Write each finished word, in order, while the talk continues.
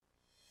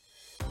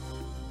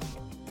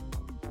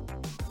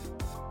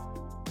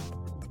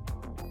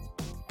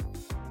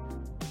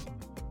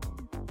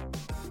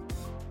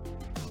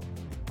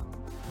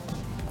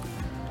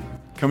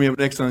Coming up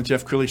next on the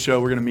Jeff Crilley Show,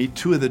 we're going to meet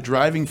two of the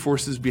driving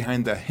forces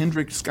behind the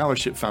Hendrick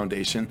Scholarship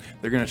Foundation.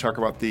 They're going to talk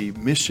about the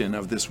mission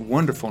of this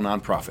wonderful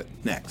nonprofit.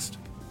 Next.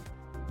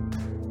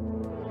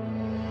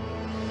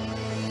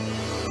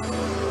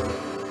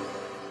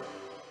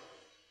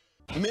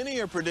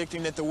 Many are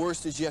predicting that the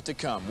worst is yet to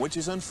come, which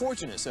is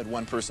unfortunate, said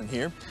one person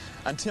here.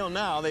 Until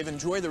now, they've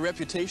enjoyed the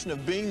reputation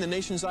of being the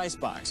nation's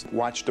icebox.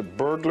 Watched a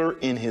burglar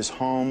in his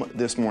home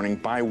this morning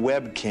by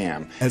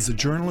webcam. As a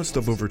journalist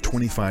of over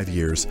 25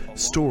 years,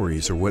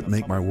 stories are what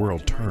make my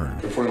world turn.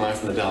 Reporting live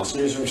from the Dallas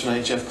newsroom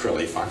tonight, Jeff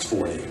Crilley, Fox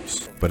 4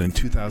 News. But in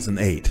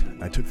 2008,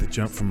 I took the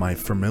jump from my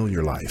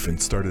familiar life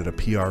and started a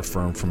PR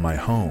firm from my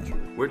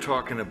home. We're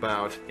talking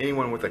about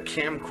anyone with a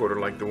camcorder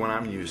like the one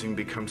I'm using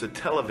becomes a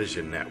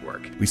television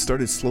network. We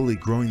started slowly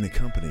growing the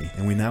company,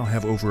 and we now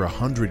have over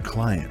 100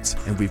 clients,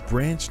 and we've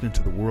branched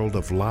into the world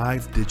of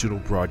live digital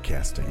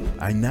broadcasting.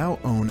 I now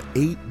own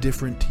 8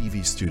 different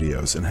TV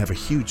studios and have a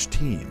huge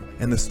team,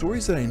 and the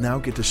stories that I now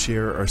get to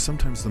share are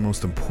sometimes the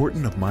most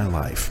important of my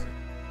life.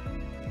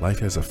 Life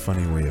has a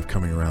funny way of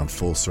coming around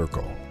full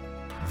circle.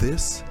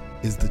 This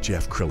is the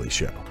Jeff Crilley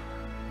Show.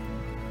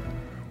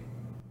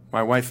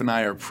 My wife and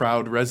I are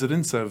proud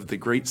residents of the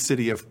great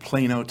city of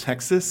Plano,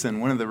 Texas, and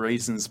one of the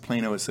reasons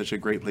Plano is such a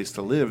great place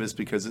to live is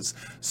because it's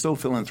so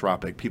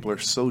philanthropic. People are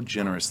so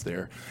generous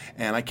there,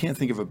 and I can't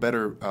think of a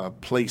better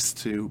place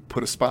to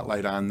put a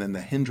spotlight on than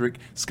the Hendrick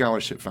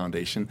Scholarship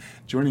Foundation.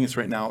 Joining us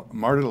right now,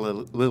 Marta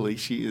Lilly.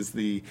 She is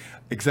the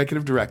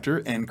executive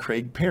director, and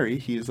Craig Perry.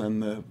 He is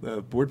on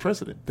the board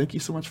president. Thank you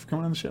so much for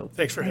coming on the show.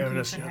 Thanks for having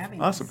us.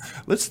 Awesome.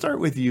 Let's start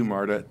with you,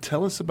 Marta.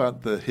 Tell us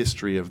about the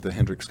history of the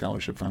Hendrick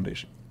Scholarship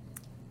Foundation.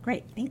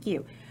 Great, thank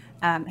you.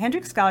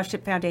 Hendrick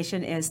Scholarship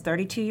Foundation is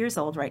 32 years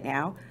old right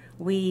now.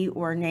 We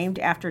were named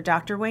after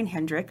Dr. Wayne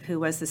Hendrick, who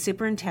was the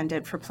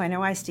superintendent for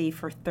Plano ISD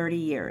for 30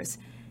 years.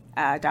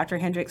 Dr.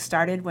 Hendrick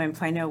started when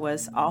Plano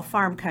was all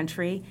farm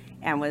country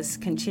and was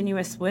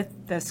continuous with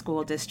the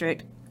school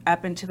district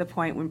up until the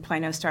point when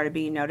Plano started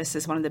being noticed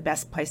as one of the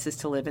best places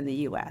to live in the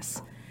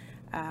U.S.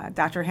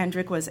 Dr.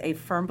 Hendrick was a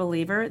firm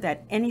believer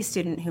that any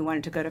student who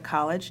wanted to go to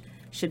college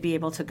should be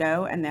able to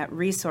go, and that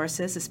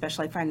resources,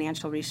 especially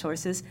financial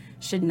resources,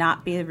 should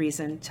not be a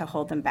reason to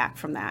hold them back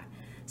from that.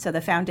 So the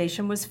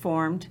foundation was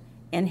formed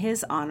in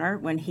his honor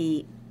when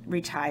he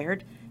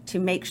retired to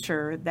make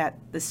sure that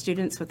the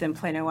students within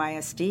Plano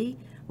ISD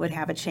would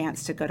have a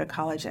chance to go to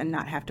college and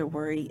not have to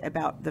worry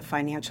about the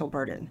financial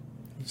burden.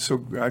 So,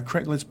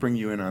 Craig, let's bring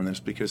you in on this,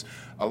 because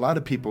a lot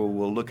of people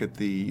will look at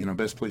the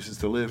best places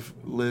to live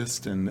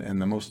list and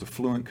the most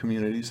affluent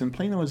communities, and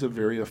Plano is a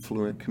very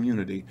affluent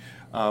community,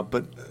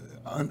 but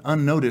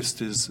unnoticed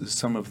is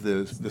some of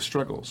the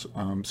struggles.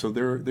 So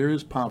there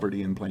is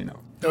poverty in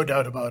Plano. No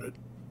doubt about it.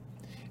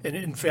 And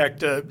in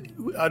fact,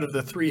 out of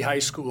the 3 high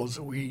schools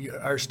that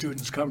our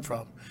students come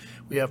from,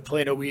 we have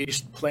Plano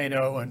East,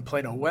 Plano, and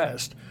Plano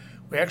West.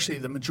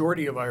 The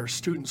majority of our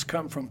students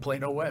come from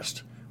Plano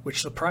West, which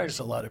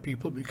surprised a lot of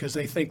people because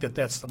they think that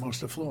that's the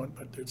most affluent,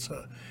 but it's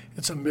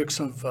a mix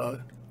of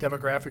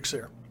demographics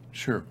there.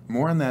 Sure.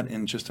 More on that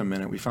in just a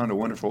minute. We found a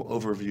wonderful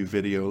overview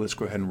video. Let's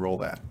go ahead and roll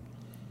that.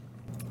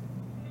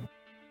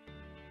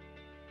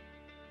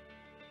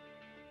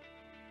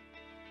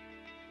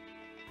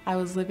 I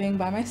was living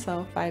by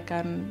myself. I had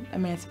gotten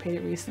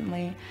emancipated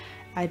recently.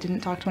 I didn't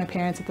talk to my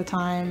parents at the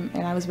time,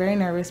 and I was very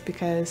nervous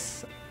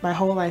because my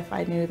whole life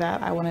I knew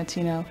that I wanted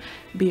to,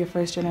 be a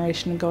first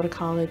generation and go to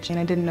college, and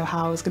I didn't know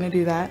how I was going to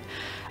do that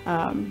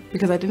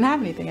because I didn't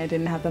have anything. I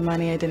didn't have the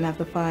money, I didn't have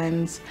the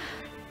funds.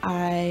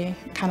 I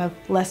kind of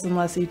less and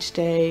less each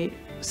day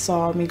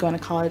saw me going to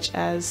college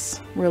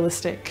as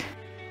realistic.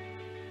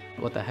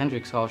 What the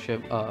Hendrick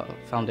Scholarship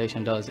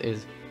Foundation does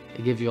is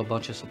it gives you a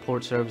bunch of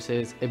support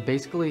services. It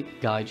basically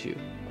guides you.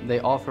 They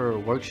offer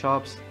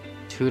workshops,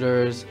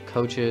 tutors,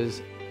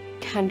 coaches.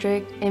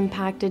 Hendrick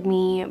impacted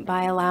me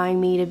by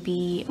allowing me to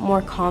be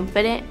more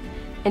confident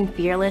and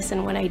fearless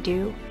in what I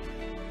do.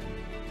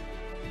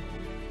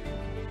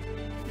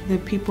 The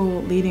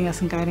people leading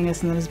us and guiding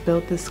us and that has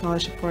built this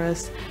scholarship for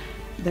us,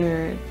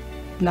 they're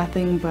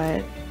nothing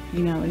but,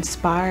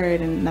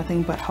 inspired and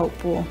nothing but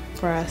hopeful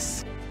for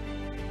us.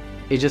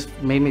 It just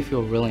made me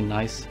feel really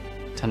nice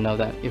to know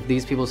that if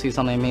these people see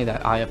something in me,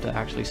 that I have to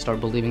actually start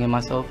believing in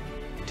myself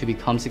to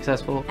become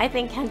successful. I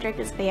think Hendrick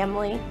is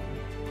family.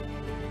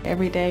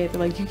 Every day, they're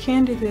like, you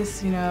can do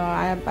this,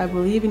 I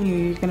believe in you,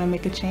 you're gonna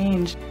make a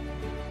change.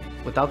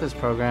 Without this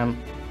program,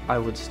 I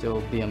would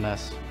still be a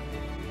mess.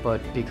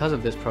 But because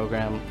of this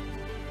program,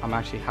 I'm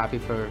actually happy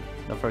for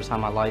the first time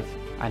in my life.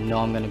 I know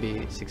I'm gonna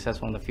be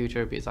successful in the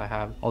future because I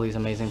have all these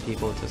amazing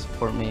people to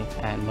support me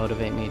and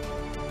motivate me.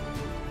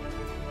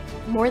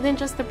 More than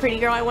just the pretty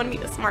girl, I want to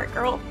be the smart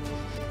girl.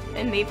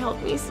 And they've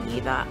helped me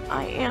see that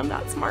I am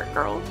that smart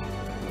girl.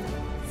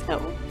 So,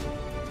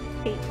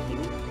 thank you.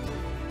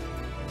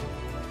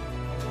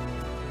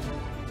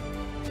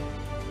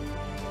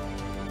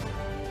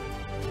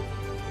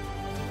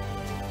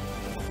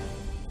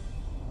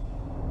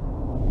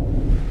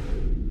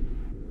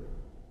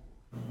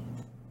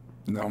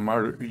 Now,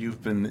 Marta,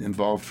 you've been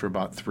involved for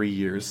about 3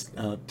 years.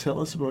 Tell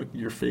us about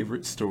your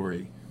favorite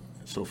story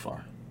so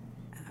far.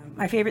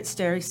 My favorite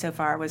story so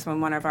far was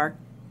when one of our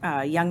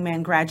young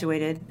men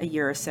graduated a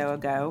year or so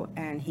ago,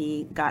 and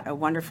he got a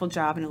wonderful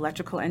job in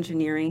electrical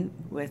engineering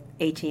with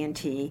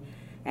AT&T,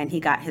 and he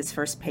got his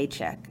first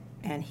paycheck.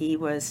 And he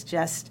was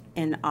just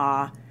in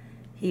awe.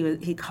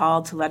 He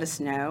called to let us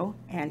know,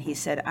 and he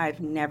said,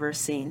 "I've never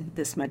seen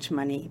this much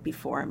money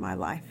before in my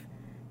life."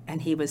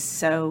 And he was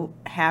so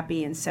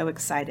happy and so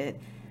excited.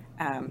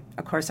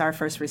 Of course, our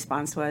first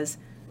response was,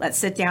 let's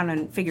sit down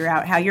and figure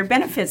out how your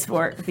benefits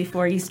work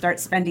before you start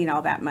spending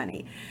all that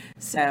money.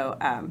 So,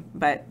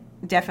 but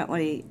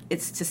definitely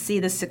it's to see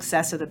the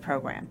success of the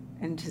program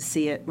and to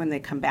see it when they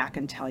come back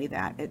and tell you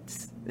that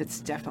it's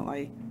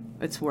definitely,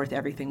 it's worth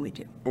everything we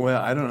do.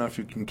 Well, I don't know if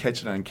you can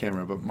catch it on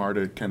camera, but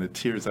Marta kind of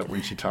tears up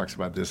when she talks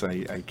about this.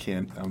 I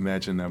can't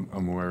imagine a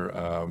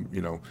more,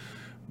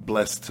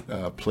 blessed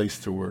place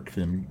to work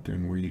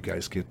than where you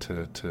guys get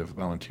to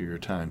volunteer your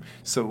time.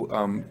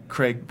 So,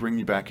 Craig, bring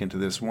you back into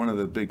this. One of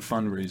the big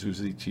fundraisers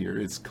each year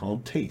is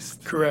called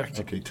TASTE. Correct.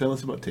 Okay, tell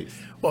us about TASTE.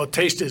 Well,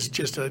 TASTE is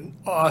just an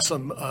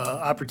awesome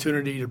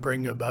opportunity to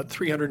bring about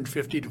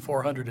 350 to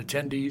 400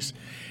 attendees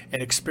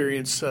and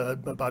experience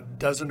about a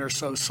dozen or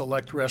so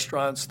select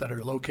restaurants that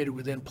are located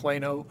within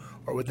Plano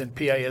or within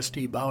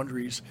PISD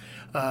boundaries.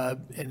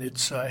 And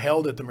it's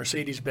held at the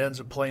Mercedes-Benz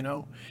of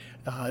Plano.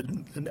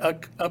 The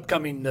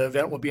upcoming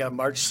event will be on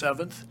March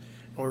 7th.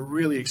 We're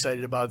really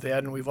excited about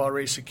that, and we've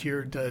already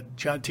secured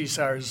John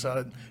Tisar's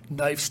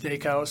Knife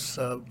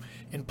Steakhouse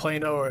in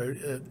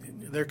Plano.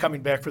 They're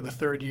coming back for the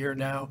third year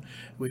now.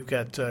 We've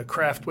got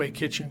Craftway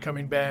Kitchen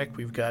coming back.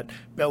 We've got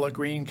Bella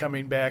Green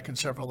coming back, and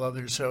several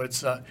others. So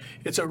it's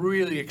a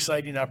really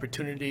exciting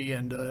opportunity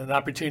and an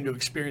opportunity to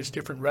experience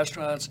different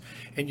restaurants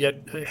and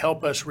yet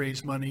help us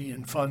raise money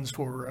and funds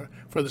for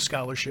the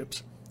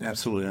scholarships.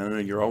 Absolutely. I know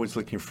you're always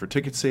looking for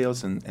ticket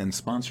sales and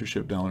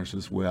sponsorship dollars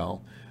as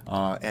well.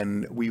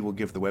 And we will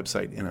give the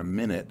website in a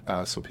minute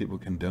so people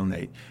can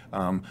donate.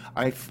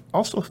 I've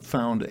also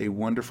found a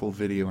wonderful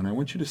video, and I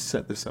want you to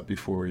set this up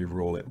before we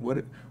roll it.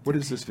 What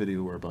is this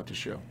video we're about to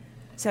show?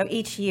 So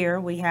each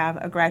year we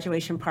have a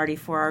graduation party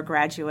for our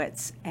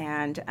graduates.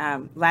 And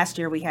last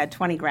year we had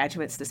 20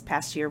 graduates. This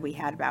past year we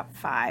had about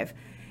 5.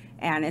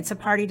 And it's a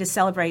party to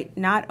celebrate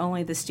not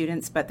only the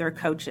students, but their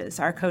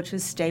coaches. Our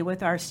coaches stay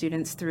with our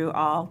students through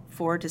all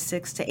 4 to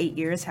 6 to 8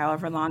 years,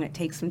 however long it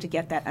takes them to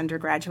get that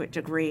undergraduate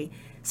degree.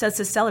 So it's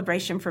a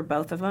celebration for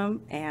both of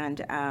them. And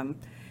and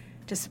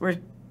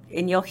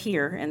you'll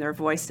hear in their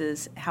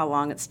voices how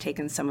long it's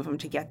taken some of them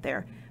to get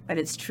there. But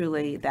it's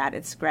truly that.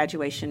 It's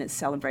graduation, it's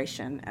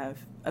celebration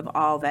of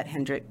all that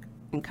Hendrick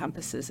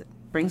encompasses. It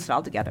brings it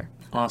all together.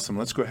 Awesome.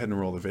 Let's go ahead and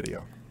roll the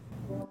video.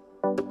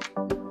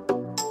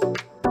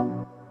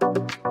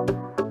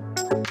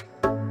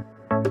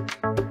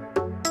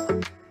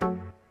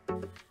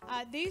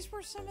 These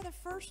were some of the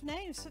first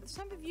names.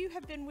 Some of you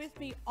have been with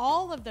me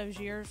all of those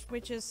years,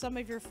 which is some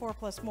of your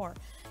 4+ more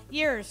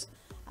years.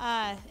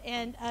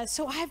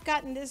 So I've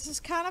gotten, this is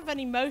kind of an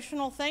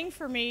emotional thing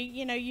for me.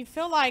 You know, you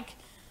feel like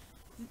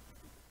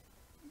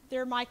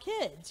they're my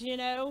kids, you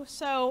know.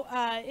 So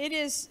it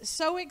is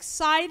so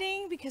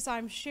exciting because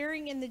I'm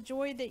sharing in the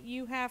joy that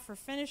you have for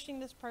finishing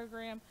this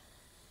program,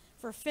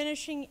 for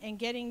finishing and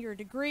getting your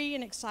degree,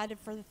 and excited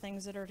for the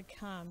things that are to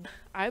come.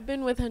 I've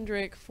been with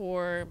Hendrick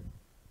for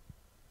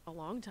a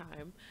long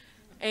time,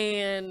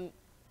 and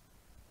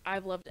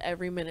I've loved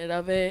every minute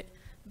of it.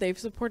 They've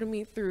supported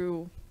me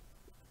through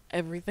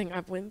everything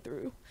I've went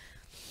through.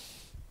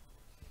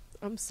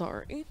 I'm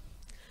sorry.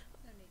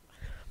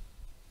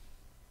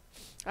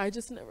 I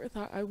just never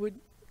thought I would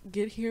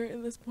get here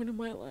in this point in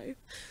my life,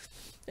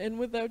 and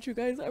without you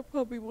guys I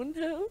probably wouldn't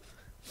have.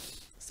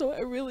 So I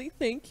really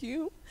thank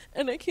you,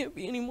 and I can't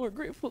be any more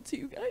grateful to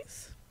you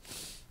guys.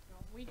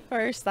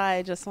 First,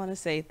 I just want to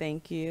say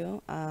thank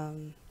you.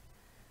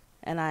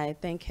 And I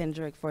thank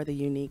Hendrick for the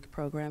unique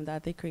program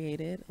that they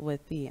created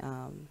with the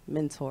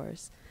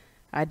mentors.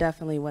 I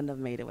definitely wouldn't have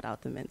made it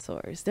without the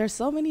mentors. There's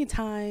so many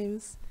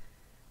times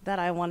that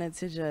I wanted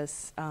to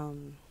just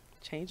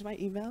change my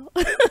email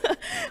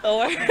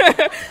or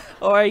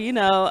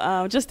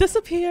just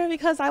disappear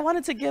because I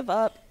wanted to give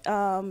up.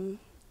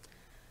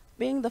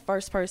 Being the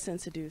first person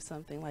to do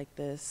something like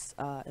this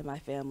in my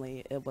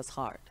family, it was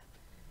hard.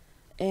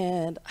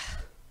 And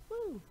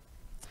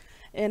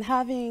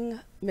having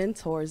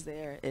mentors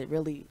there, it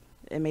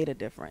made a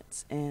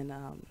difference, and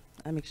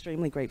I'm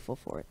extremely grateful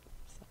for it.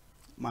 So.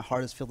 My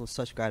heart is filled with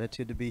such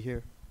gratitude to be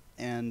here,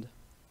 and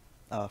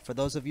for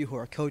those of you who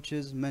are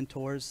coaches,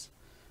 mentors,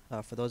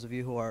 for those of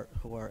you who are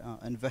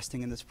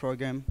investing in this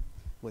program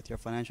with your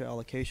financial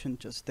allocation,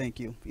 just thank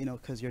you. You know,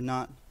 because you're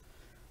not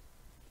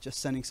just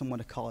sending someone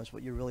to college,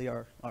 but you really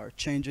are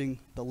changing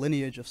the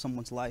lineage of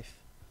someone's life,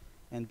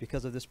 and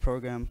because of this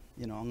program,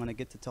 you know, I'm going to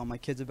get to tell my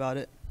kids about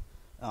it.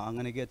 I'm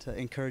going to get to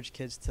encourage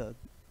kids to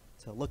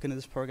look into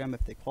this program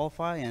if they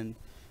qualify, and,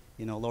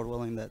 you know, Lord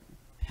willing, that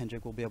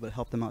Hendrick will be able to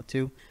help them out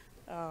too.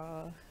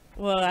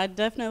 Well, I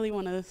definitely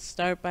want to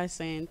start by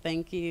saying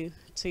thank you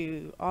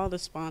to all the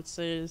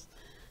sponsors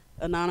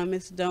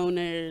anonymous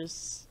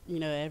donors, you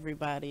know,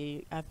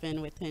 everybody. I've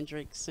been with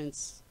Hendrick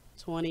since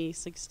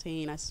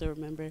 2016. I still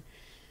remember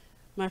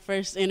my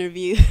first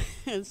interview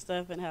and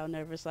stuff and how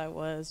nervous I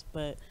was,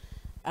 but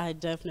I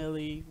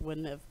definitely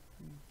wouldn't have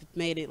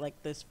made it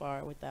like this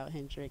far without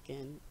Hendrick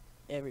and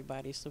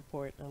everybody's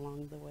support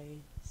along the way.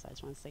 So I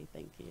just want to say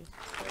thank you.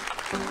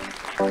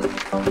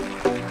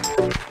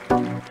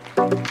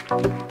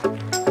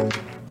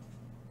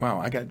 Wow,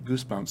 I got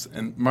goosebumps.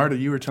 And Marta,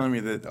 you were telling me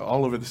that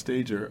all over the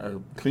stage are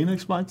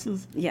Kleenex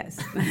boxes? Yes.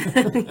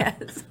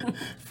 Yes.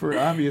 For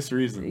obvious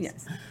reasons.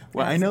 Yes.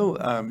 Well, I know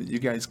you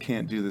guys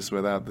can't do this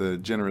without the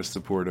generous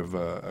support of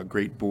a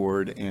great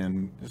board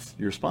and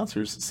your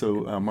sponsors.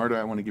 So, Marta,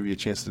 I want to give you a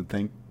chance to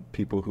thank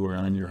people who are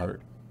on your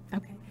heart.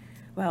 Okay.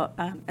 Well,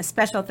 a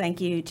special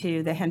thank you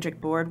to the Hendrick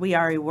board. We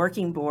are a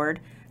working board.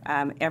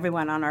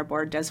 Everyone on our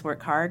board does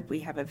work hard.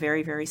 We have a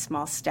very, very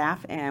small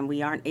staff, and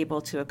we aren't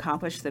able to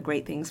accomplish the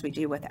great things we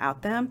do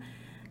without them.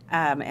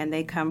 And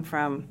they come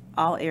from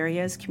all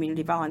areas,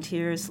 community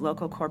volunteers,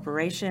 local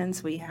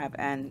corporations.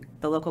 And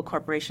the local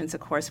corporations,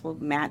 of course, will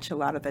match a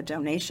lot of the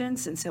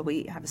donations. And so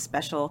we have a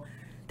special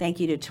thank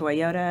you to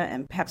Toyota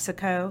and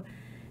PepsiCo,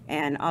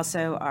 and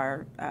also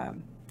our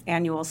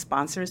annual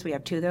sponsors. We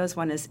have two of those.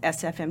 One is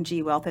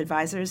SFMG Wealth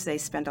Advisors. They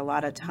spend a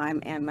lot of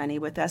time and money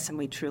with us, and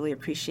we truly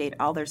appreciate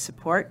all their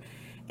support.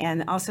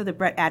 And also the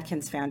Brett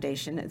Atkins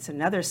Foundation. It's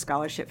another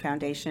scholarship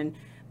foundation,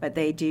 but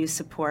they do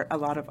support a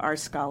lot of our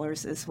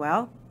scholars as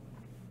well.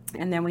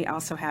 And then we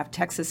also have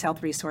Texas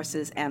Health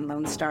Resources and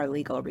Lone Star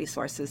Legal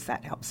Resources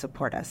that help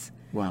support us.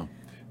 Wow.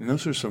 And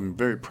those are some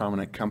very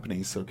prominent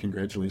companies, so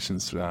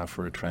congratulations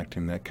for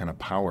attracting that kind of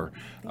power.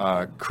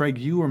 Craig,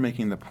 you were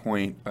making the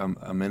point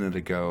a minute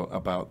ago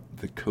about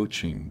the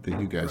coaching that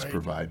you guys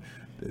provide.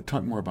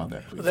 Talk more about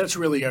that, please. Well, that's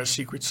really our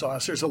secret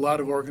sauce. There's a lot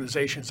of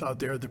organizations out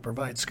there that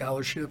provide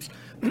scholarships.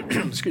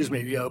 Excuse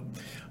me.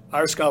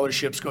 Our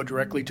scholarships go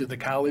directly to the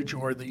college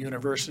or the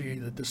university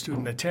that the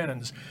student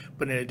attends.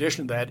 But in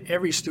addition to that,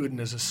 every student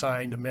is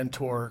assigned a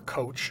mentor or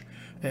coach,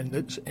 and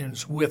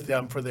it's with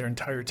them for their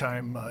entire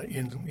time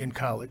in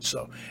college.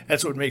 So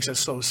that's what makes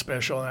us so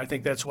special, and I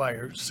think that's why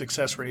our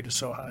success rate is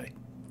so high.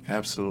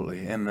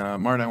 Absolutely. And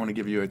Marta, I want to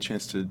give you a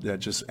chance to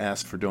just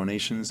ask for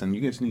donations, and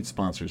you guys need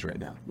sponsors right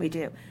now. We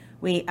do.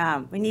 We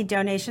need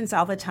donations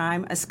all the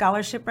time. A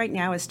scholarship right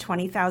now is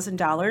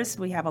 $20,000.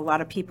 We have a lot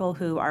of people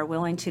who are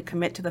willing to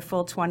commit to the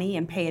full 20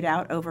 and pay it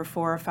out over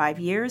 4 or 5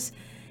 years.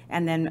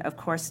 And then, of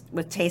course,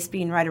 with Taste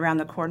being right around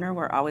the corner,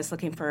 we're always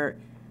looking for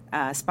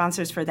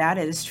sponsors for that.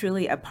 It is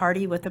truly a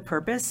party with a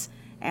purpose,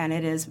 and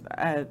it is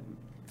an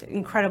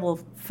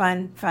incredible,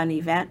 fun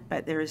event.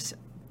 But there's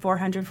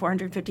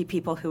 450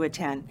 people who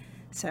attend.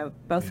 So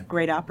both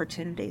great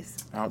opportunities.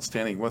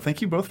 Outstanding. Well,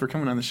 thank you both for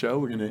coming on the show.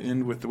 We're going to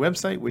end with the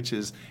website, which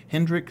is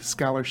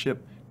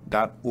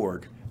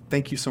hendrickscholarship.org.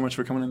 Thank you so much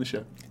for coming on the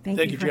show.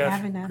 Thank you for Jeff.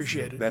 having us.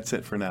 Appreciate it. That's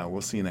it for now.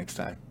 We'll see you next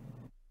time.